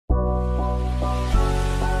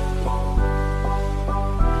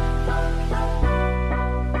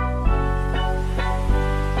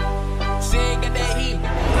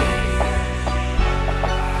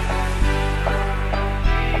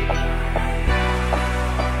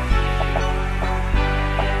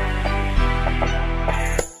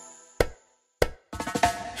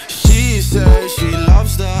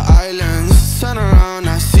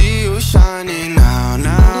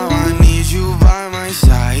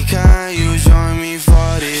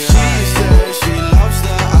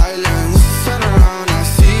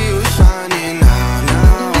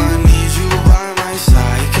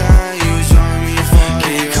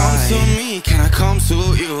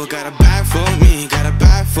me, got a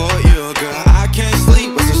bag for you, girl. I can't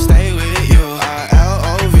sleep, but to stay with you.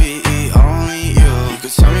 I-L-O-V-E, only you. You can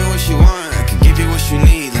tell me what you want, I can give you what you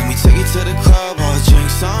need. Let me take you to the club, all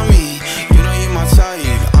drinks on me. You know you're my type,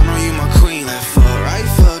 I know you my queen. Left foot, right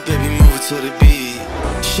foot, baby, move it to the beat.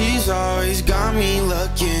 She's always got me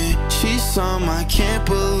looking, she's some I can't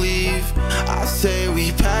believe. I say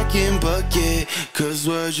we packing bucket, cause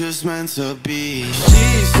we're just meant to be. She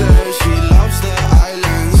says she loves the